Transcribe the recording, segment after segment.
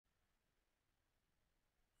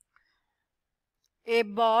A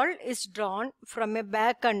ball is drawn from a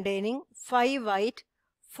bag containing 5 white,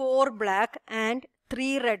 4 black and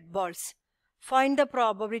 3 red balls. Find the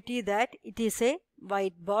probability that it is a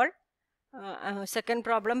white ball. Second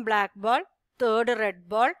problem, black ball. Third, red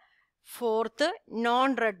ball. Fourth,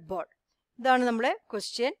 non-red ball. ഇതാണ് നമ്മുടെ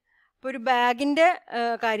question. ഇപ്പോൾ ഒരു ബാഗിൻ്റെ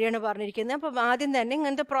കാര്യമാണ് പറഞ്ഞിരിക്കുന്നത്. അപ്പോൾ ആദ്യം തന്നെ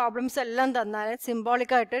ഇങ്ങനത്തെ പ്രോബ്ലംസ് എല്ലാം തന്നാൽ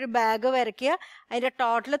സിംബോളിക്കായിട്ട് ഒരു ബാഗ് വരയ്ക്കുക, അതിൻ്റെ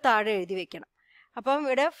ടോട്ടൽ താഴെ എഴുതി വെക്കണം. അപ്പം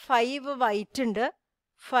ഇവിടെ 5 വൈറ്റ് ഉണ്ട്,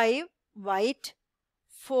 5 white,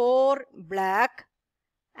 4 black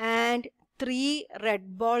and 3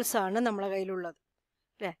 red balls ആണ് നമ്മളെ കയ്യിലുള്ളത്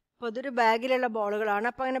അല്ലേ. അപ്പോൾ ഇതൊരു ബാഗിലുള്ള ബോളുകളാണ്.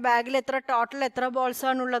 അപ്പോൾ അങ്ങനെ ബാഗിൽ ടോട്ടൽ എത്ര ബോൾസ്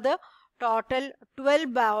ആണുള്ളത്? ടോട്ടൽ 12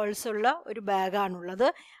 ബോൾസ് ഉള്ള ഒരു ബാഗാണുള്ളത്.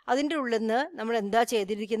 അതിൻ്റെ ഉള്ളിൽ നിന്ന് നമ്മൾ എന്താ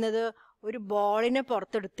ചെയ്തിരിക്കുന്നത്? ഒരു ബോളിനെ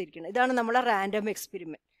പുറത്തെടുത്തിരിക്കുന്നത്. ഇതാണ് നമ്മളെ random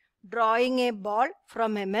experiment. Drawing A ball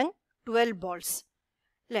from among 12 balls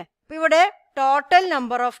അല്ലേ. അപ്പോൾ ഇവിടെ total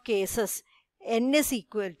number of cases n is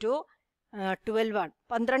equal to 12 ആണ്.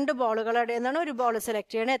 12 ബോളുകളുടെ നിന്നാണ് ഒരു ബോൾ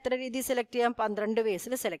സെലക്ട് ചെയ്യണം. എത്ര രീതിയിൽ സെലക്ട് ചെയ്യാം? 12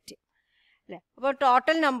 വേസിൽ സെലക്ട് ചെയ്യാം അല്ലേ. അപ്പോൾ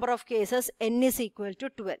total number of cases n is equal to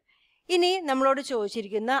 12. ഇനി നമ്മളോട്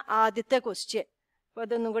ചോദിച്ചിരിക്കുന്ന ആദ്യത്തെ ക്വസ്റ്റ്യൻ, അപ്പോൾ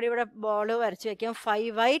അതൊന്നും കൂടി ഇവിടെ ബോൾ വരച്ച് വയ്ക്കാം. 5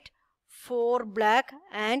 വൈറ്റ്, 4 ബ്ലാക്ക്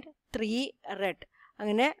ആൻഡ് 3 റെഡ്,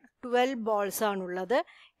 അങ്ങനെ 12 ബോൾസ് ആണുള്ളത്.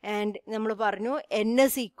 ആൻഡ് നമ്മൾ പറഞ്ഞു n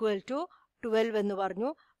is equal to 12 എന്ന് പറഞ്ഞു.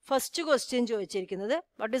 ഫസ്റ്റ് ക്വസ്റ്റ്യൻ ചോദിച്ചിരിക്കുന്നത്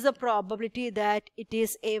what is the probability that it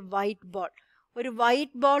is A white ball. ഒരു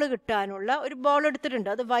വൈറ്റ് ബോൾ കിട്ടാനുള്ള ഒരു ബോൾ എടുത്തിട്ടുണ്ട്,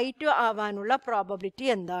 അത് വൈറ്റ് ആവാനുള്ള പ്രോബബിലിറ്റി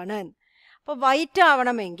എന്താണ്? അപ്പോൾ വൈറ്റ്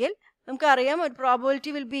ആവണമെങ്കിൽ നമുക്കറിയാം ഒരു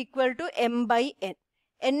probability will be equal to m/n.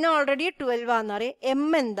 n already 12 ആണെന്നറിയാം. m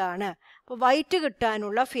എന്താണ്? അപ്പോൾ വൈറ്റ്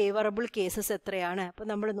കിട്ടാനുള്ള ഫേവറബിൾ കേസസ് എത്രയാണ്? അപ്പോൾ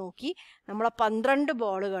നമ്മൾ നോക്കി, നമ്മളെ 12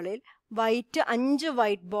 ബോളുകളിൽ വൈറ്റ് 5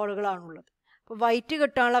 വൈറ്റ് ബോളുകളാണുള്ളത്. അപ്പോൾ വൈറ്റ്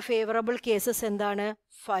കിട്ടാനുള്ള ഫേവറബിൾ കേസസ് എന്താണ്?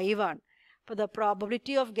 5 ആണ്. അപ്പോൾ the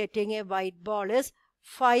probability of getting A white ball is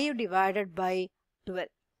 5 divided by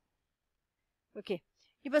 12. Okay,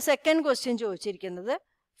 ഇപ്പോൾ സെക്കൻഡ് ക്വസ്റ്റ്യൻ ചോദിച്ചിരിക്കുന്നത്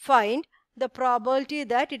find the probability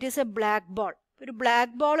that it is A black ball. ഒരു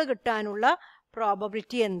ബ്ലാക്ക് ബോൾ കിട്ടാനുള്ള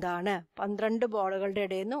പ്രോബബിലിറ്റി എന്താണ്? 12 ബോളുകളുടെ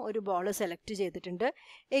ഇടയിൽ നിന്ന് ഒരു ബോൾ സെലക്ട് ചെയ്തിട്ടുണ്ട്.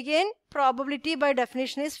 Again probability by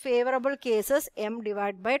definition is favourable cases m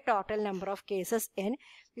divide by total number of cases n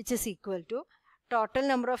which is equal to total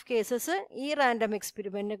number of cases ഈ random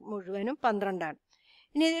experiment മുഴുവനും 12 ആണ്.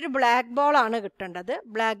 ഇനി ഇതൊരു ബ്ലാക്ക് ബോൾ ആണ് കിട്ടേണ്ടത്.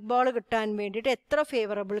 ബ്ലാക്ക് ബോൾ കിട്ടാൻ വേണ്ടിയിട്ട് എത്ര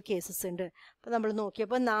ഫേവറബിൾ കേസസ് ഉണ്ട്? അപ്പോൾ നമ്മൾ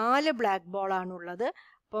നോക്കിയപ്പോൾ 4 ബ്ലാക്ക് ബോൾ ആണുള്ളത്.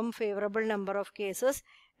 അപ്പം favourable number of cases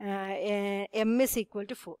m is equal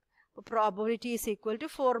to 4. അപ്പോൾ probability is equal to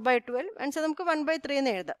 4/12. Answer നമുക്ക് 1/3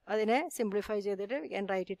 എന്ന് എഴുതാം. അതിനെ സിംപ്ലിഫൈ ചെയ്തിട്ട് we can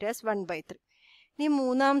write it as 1/3. ഇനി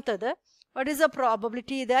മൂന്നാമത്തത് what is the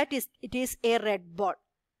probability that it is A red ball.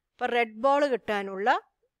 അപ്പോൾ റെഡ് ബോൾ കിട്ടാനുള്ള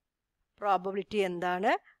പ്രോബബിലിറ്റി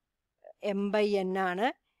എന്താണ്? m/n ആണ്.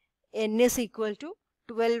 n is equal to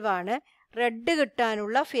 12 ആണ്. റെഡ്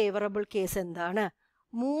കിട്ടാനുള്ള ഫേവറബിൾ കേസ് എന്താണ്?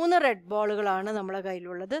 3 റെഡ് ബോളുകളാണ് നമ്മളെ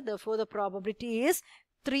കയ്യിലുള്ളത്. therefore the probability is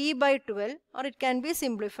 3/12 or it can be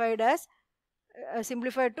simplified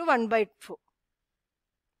to 1/4.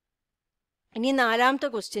 ഇനി നാലാമത്തെ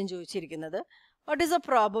ക്വസ്റ്റ്യൻ ചോദിച്ചിരിക്കുന്നത് what is the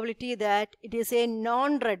probability that it is A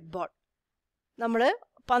non red ball. നമ്മൾ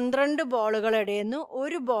 12 ബോളുകളിടയിൽ നിന്ന്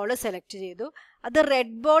ഒരു ബോൾ സെലക്ട് ചെയ്തു. അത്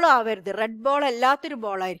റെഡ് ബോൾ ആവരുത്, റെഡ് ബോൾ അല്ലാത്തൊരു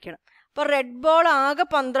ബോളായിരിക്കണം. അപ്പോൾ റെഡ് ബോൾ ആകെ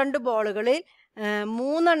 12 ബോളുകളിൽ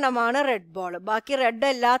 3 എണ്ണമാണ് റെഡ് ബോൾ. ബാക്കി റെഡ്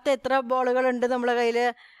അല്ലാത്ത എത്ര ബോളുകളുണ്ട് നമ്മളെ കയ്യിൽ?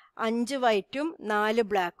 5 വൈറ്റും 4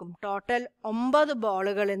 ബ്ലാക്കും. ടോട്ടൽ 9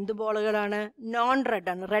 ബോളുകൾ എന്ത് ബോളുകളാണ്? നോൺ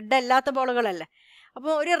റെഡ് ആണ്, റെഡ് അല്ലാത്ത ബോളുകളല്ലേ.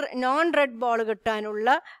 അപ്പോൾ ഒരു നോൺ റെഡ് ബോൾ കിട്ടാനുള്ള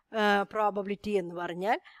പ്രോബബിലിറ്റി എന്ന്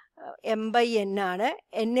പറഞ്ഞാൽ m/n ആണ്.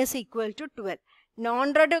 n is equal to 12. Non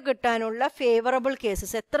red കിട്ടാനുള്ള ഫേവറബിൾ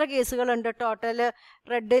കേസസ് എത്ര കേസുകളുണ്ട്? ടോട്ടൽ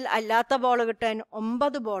റെഡിൽ അല്ലാത്ത ബോൾ കിട്ടാൻ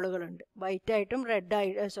 9 ബോളുകളുണ്ട്. വൈറ്റായിട്ടും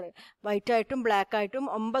വൈറ്റായിട്ടും ബ്ലാക്ക് ആയിട്ടും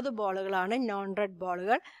 9 ബോളുകളാണ് non red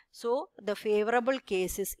ബോളുകൾ. So the favourable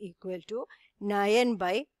case is equal to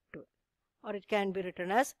 9/12 or it can be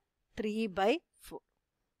written as 3/4.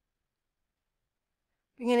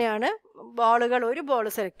 ഇങ്ങനെയാണ് ബോളുകൾ, ഒരു ബോൾ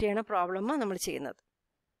സെലക്ട് ചെയ്യുന്ന പ്രോബ്ലം നമ്മൾ ചെയ്യുന്നത്.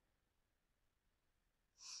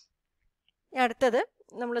 അടുത്തത്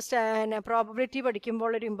നമ്മൾ പ്രോബബിലിറ്റി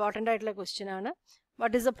പഠിക്കുമ്പോൾ ഒരു ഇമ്പോർട്ടൻ്റ് ആയിട്ടുള്ള ക്വസ്റ്റ്യൻ ആണ്.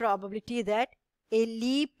 What is the probability that A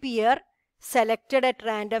leap year selected at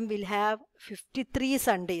random will have 53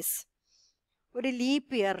 Sundays. ഒരു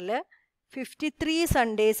ലീപ്പ് ഇയറിൽ 53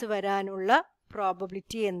 സൺഡേസ് വരാനുള്ള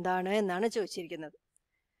പ്രോബബിലിറ്റി എന്താണ് എന്നാണ് ചോദിച്ചിരിക്കുന്നത്.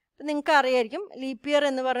 അപ്പം നിങ്ങൾക്ക് അറിയായിരിക്കും ലീപ്പ് ഇയർ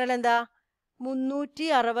എന്ന് പറഞ്ഞാൽ എന്താ?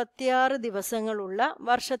 366 ദിവസങ്ങളുള്ള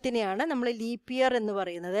വർഷത്തിനെയാണ് നമ്മൾ ലീപ്പ് ഇയർ എന്ന്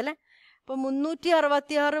പറയുന്നത് അല്ലേ. അപ്പോൾ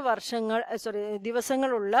 366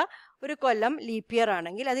 ദിവസങ്ങളുള്ള ഒരു കൊല്ലം ലീപ്പ് ഇയർ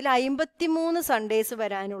ആണെങ്കിൽ അതിൽ 53 സൺഡേസ്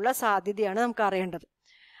വരാനുള്ള സാധ്യതയാണ് നമുക്ക് അറിയേണ്ടത്.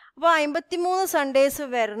 അപ്പോൾ 53 സൺഡേസ്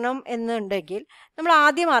വരണം എന്നുണ്ടെങ്കിൽ നമ്മൾ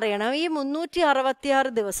ആദ്യം അറിയണം ഈ 366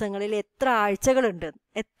 ദിവസങ്ങളിൽ എത്ര ആഴ്ചകളുണ്ട്,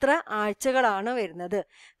 എത്ര ആഴ്ചകളാണ് വരുന്നത്.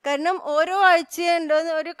 കാരണം ഓരോ ആഴ്ചയുണ്ട്,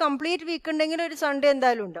 ഒരു കംപ്ലീറ്റ് വീക്ക് ഉണ്ടെങ്കിൽ ഒരു സൺഡേ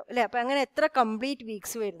എന്തായാലും ഉണ്ടാവും അല്ലേ. അപ്പം അങ്ങനെ എത്ര കംപ്ലീറ്റ്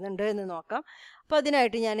വീക്സ് വരുന്നുണ്ട് എന്ന് നോക്കാം. അപ്പോൾ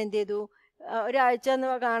അതിനായിട്ട് ഞാൻ എന്ത് ചെയ്തു, ഒരാഴ്ച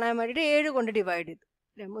എന്ന് കാണാൻ വേണ്ടിയിട്ട് 7 കൊണ്ട് ഡിവൈഡ് ചെയ്തു.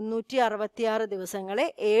 366 ദിവസങ്ങളെ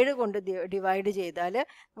 7 കൊണ്ട് ഡിവൈഡ് ചെയ്താൽ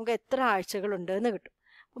നമുക്ക് എത്ര ആഴ്ചകളുണ്ട് എന്ന് കിട്ടും.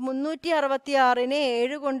 അപ്പം 366നെ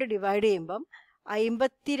 7 കൊണ്ട് ഡിവൈഡ് ചെയ്യുമ്പം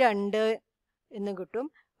 52 എന്ന് കിട്ടും.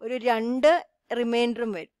 ഒരു 2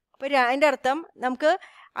 റിമൈൻഡറും വരും. അപ്പോൾ അതിൻ്റെ അർത്ഥം നമുക്ക്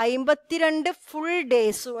 52 ഫുൾ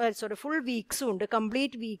ഡേയ്സും ഫുൾ വീക്സും ഉണ്ട്,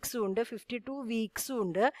 കംപ്ലീറ്റ് വീക്സും ഉണ്ട്, 52 വീക്സും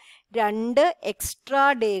ഉണ്ട്, 2 എക്സ്ട്രാ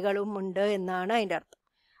ഡേകളും ഉണ്ട് എന്നാണ് അതിൻ്റെ അർത്ഥം.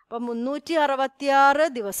 അപ്പം 366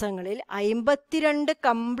 ദിവസങ്ങളിൽ 52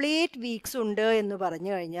 കംപ്ലീറ്റ് വീക്സ് ഉണ്ട് എന്ന്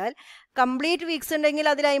പറഞ്ഞു കഴിഞ്ഞാൽ, കംപ്ലീറ്റ് വീക്സ് ഉണ്ടെങ്കിൽ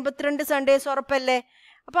അതിൽ 52 സൺഡേസ് ഉറപ്പല്ലേ.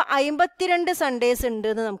 അപ്പം 52 സൺഡേസ് ഉണ്ട്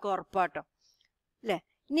എന്ന് നമുക്ക് ഉറപ്പാട്ടോ അല്ലേ.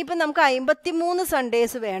 ഇനിയിപ്പം നമുക്ക് 53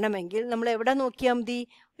 സൺഡേസ് വേണമെങ്കിൽ നമ്മൾ എവിടെ നോക്കിയാൽ മതി,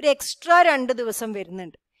 ഒരു എക്സ്ട്രാ 2 ദിവസം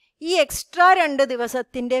വരുന്നുണ്ട്. ഈ എക്സ്ട്രാ 2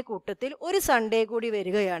 ദിവസത്തിൻ്റെ കൂട്ടത്തിൽ ഒരു സൺഡേ കൂടി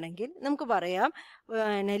വരികയാണെങ്കിൽ നമുക്ക് പറയാം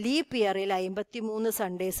ലീപ്പ് ഇയറിൽ 53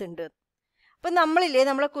 സൺഡേസ് ഉണ്ട്. അപ്പം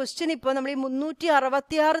നമ്മളെ ക്വസ്റ്റ്യൻ ഇപ്പോൾ നമ്മൾ ഈ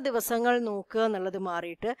 366 ദിവസങ്ങൾ നോക്കുക എന്നുള്ളത്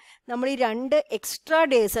മാറിയിട്ട് നമ്മൾ ഈ 2 എക്സ്ട്രാ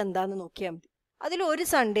ഡേയ്സ് എന്താണെന്ന് നോക്കിയാൽ മതി. അതിൽ ഒരു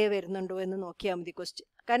സൺഡേ വരുന്നുണ്ടോ എന്ന് നോക്കിയാൽ മതി ക്വസ്റ്റ്യൻ.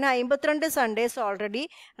 കാരണം 52 സൺഡേസ് ഓൾറെഡി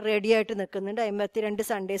റെഡി ആയിട്ട് നിൽക്കുന്നുണ്ട്. 52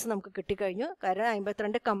 സൺഡേസ് നമുക്ക് കിട്ടിക്കഴിഞ്ഞു, കാരണം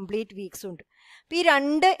 52 കംപ്ലീറ്റ് വീക്സും ഉണ്ട്. അപ്പോൾ ഈ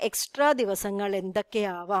 2 എക്സ്ട്രാ ദിവസങ്ങൾ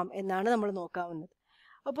എന്തൊക്കെയാവാം എന്നാണ് നമ്മൾ നോക്കാവുന്നത്.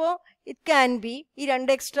 അപ്പോൾ ഇറ്റ് ക്യാൻ ബി, ഈ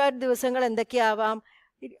 2 എക്സ്ട്രാ ദിവസങ്ങൾ എന്തൊക്കെയാവാം,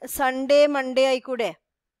 സൺഡേ മൺഡേ ആയിക്കൂടെ,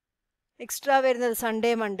 എക്സ്ട്രാ വരുന്നത്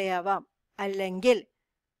സൺഡേ മൺഡേ ആവാം, അല്ലെങ്കിൽ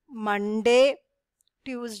മൺഡേ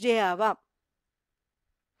ട്യൂസ്ഡേ ആവാം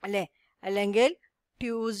അല്ലേ, അല്ലെങ്കിൽ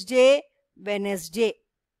ട്യൂസ്ഡേ വെനസ്ഡേ,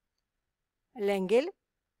 അല്ലെങ്കിൽ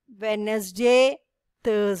Wednesday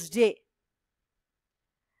Thursday,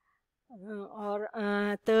 or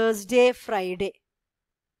Thursday Friday,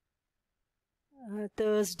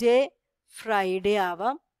 Thursday Friday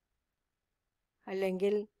ആവാം,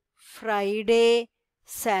 അല്ലെങ്കിൽ ഫ്രൈഡേ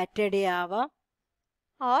സാറ്റർഡേ ആവാം,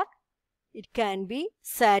 or it can be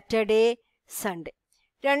Saturday Sunday.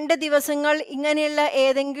 2 ദിവസങ്ങൾ ഇങ്ങനെയുള്ള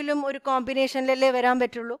ഏതെങ്കിലും ഒരു കോമ്പിനേഷനിലല്ലേ വരാൻ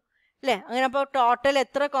പറ്റുള്ളൂ അല്ലേ. അങ്ങനെ അപ്പോൾ ടോട്ടൽ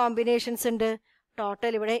എത്ര കോമ്പിനേഷൻസ് ഉണ്ട്,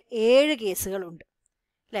 ടോട്ടൽ ഇവിടെ 7 കേസുകളുണ്ട്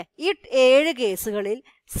അല്ലേ. ഈ 7 കേസുകളിൽ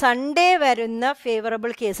സൺഡേ വരുന്ന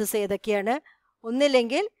ഫേവറബിൾ കേസസ് ഏതൊക്കെയാണ്,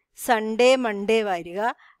 ഒന്നില്ലെങ്കിൽ സൺഡേ മൺഡേ വരിക,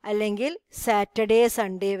 അല്ലെങ്കിൽ സാറ്റർഡേ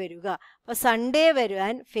സൺഡേ വരിക. അപ്പോൾ സൺഡേ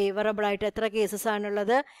വരുവാൻ ഫേവറബിൾ ആയിട്ട് എത്ര കേസസ്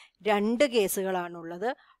ആണുള്ളത്, 2 കേസുകളാണുള്ളത്.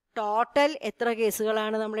 ടോട്ടൽ എത്ര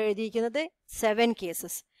കേസുകളാണ് നമ്മൾ എഴുതിയിരിക്കുന്നത്, 7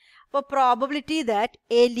 കേസസ്. അപ്പോൾ probability that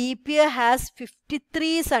A leap year has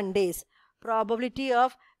 53 Sundays, probability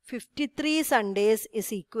of 53 Sundays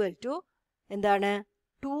is equal to എന്താണ്,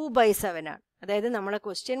 2/7 ആണ്. അതായത് നമ്മളെ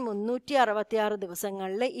ക്വസ്റ്റ്യൻ 366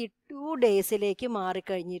 ദിവസങ്ങളിൽ ഈ 2 ഡേയ്സിലേക്ക്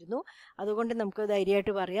മാറിക്കഴിഞ്ഞിരുന്നു. അതുകൊണ്ട് നമുക്ക്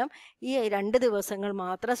ധൈര്യമായിട്ട് പറയാം ഈ 2 ദിവസങ്ങൾ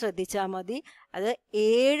മാത്രം ശ്രദ്ധിച്ചാൽ മതി. അത്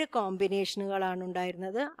 7 കോമ്പിനേഷനുകളാണ്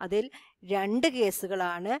ഉണ്ടായിരുന്നത്. അതിൽ 2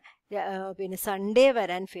 കേസുകളാണ് പിന്നെ സൺഡേ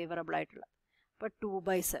വരാൻ ഫേവറബിൾ ആയിട്ടുള്ളത്. അപ്പോൾ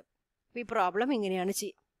 2/7. അപ്പോൾ ഈ പ്രോബ്ലം ഇങ്ങനെയാണ്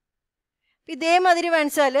ചെയ്യുക. ഇതേമാതിരി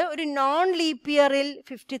വെച്ചാൽ ഒരു നോൺ ലീപ്പ് ഇയറിൽ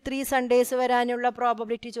 53 സൺഡേസ് വരാനുള്ള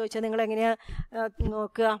പ്രോബബിലിറ്റി ചോദിച്ചാൽ നിങ്ങൾ എങ്ങനെയാണ്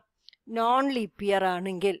നോക്കുക. നോൺ ലീപ്പ് ഇയർ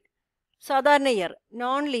ആണെങ്കിൽ, സാധാരണ ഇയർ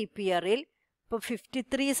നോൺ ലീപ്പ് ഇയറിൽ ഇപ്പോൾ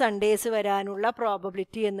 53 സൺഡേസ് വരാനുള്ള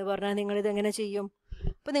പ്രോബബിലിറ്റി എന്ന് പറഞ്ഞാൽ നിങ്ങളിത് എങ്ങനെ ചെയ്യും.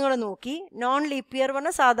 അപ്പോൾ നിങ്ങൾ നോക്കി, നോൺ ലീപ്പ് ഇയർ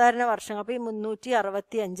പറഞ്ഞാൽ സാധാരണ വർഷം, അപ്പോൾ ഈ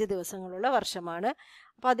 365 ദിവസങ്ങളുള്ള വർഷമാണ്.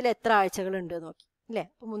 അപ്പോൾ അതിൽ എത്ര ആഴ്ചകളുണ്ട് നോക്കി അല്ലേ.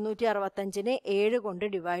 അപ്പോൾ 365നെ 7 കൊണ്ട്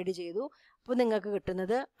ഡിവൈഡ് ചെയ്തു. അപ്പോൾ നിങ്ങൾക്ക്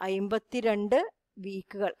കിട്ടുന്നത് 52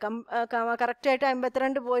 വീക്കുകൾ. കറക്റ്റായിട്ട്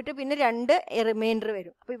 52 പോയിട്ട് പിന്നെ 2 റിമൈൻഡർ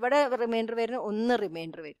വരും. അപ്പോൾ ഇവിടെ റിമൈൻഡർ വരുന്ന 1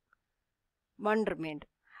 റിമൈൻഡർ വരും, 1 റിമൈൻഡർ.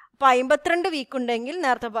 അപ്പോൾ 52 വീക്ക് ഉണ്ടെങ്കിൽ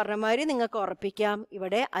നേരത്തെ പറഞ്ഞ മാതിരി നിങ്ങൾക്ക് ഉറപ്പിക്കാം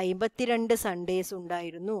ഇവിടെ 52 സൺഡേസ്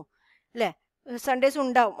ഉണ്ടായിരുന്നു അല്ലേ. സൺഡേസ്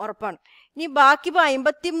ഉണ്ടാവും ഉറപ്പാണ്. ഇനി ബാക്കി ഇപ്പോൾ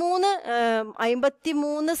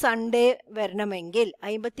 53 സൺഡേ വരണമെങ്കിൽ,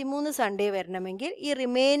 53 സൺഡേ വരണമെങ്കിൽ ഈ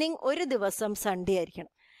റിമൈനിങ് ഒരു ദിവസം സൺഡേ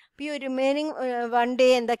ആയിരിക്കണം. അപ്പോൾ ഈ remaining 1 day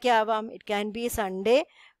എന്തൊക്കെയാവാം, it can be Sunday,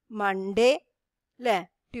 Monday അല്ലേ,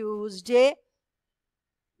 Tuesday,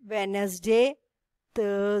 Wednesday,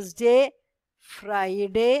 Thursday,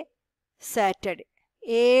 Friday, Saturday.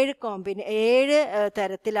 7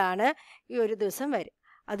 തരത്തിലാണ് ഈ ഒരു ദിവസം വരും.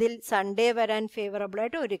 അതിൽ സൺഡേ വരാൻ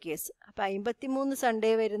ഫേവറബിളായിട്ട് ഒരു കേസ്. അപ്പോൾ 53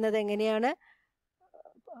 സൺഡേ വരുന്നത് എങ്ങനെയാണ്,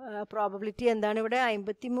 പ്രോബബിലിറ്റി എന്താണ് ഇവിടെ,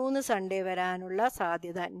 53 സൺഡേ വരാനുള്ള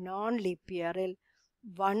സാധ്യത നോൺ ലീപ്പ് ഇയറിൽ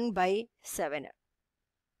 1/7.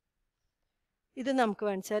 ഇത് നമുക്ക്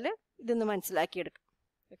വെച്ചാൽ ഇതൊന്ന് മനസ്സിലാക്കിയെടുക്കാം.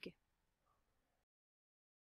 ഓക്കെ.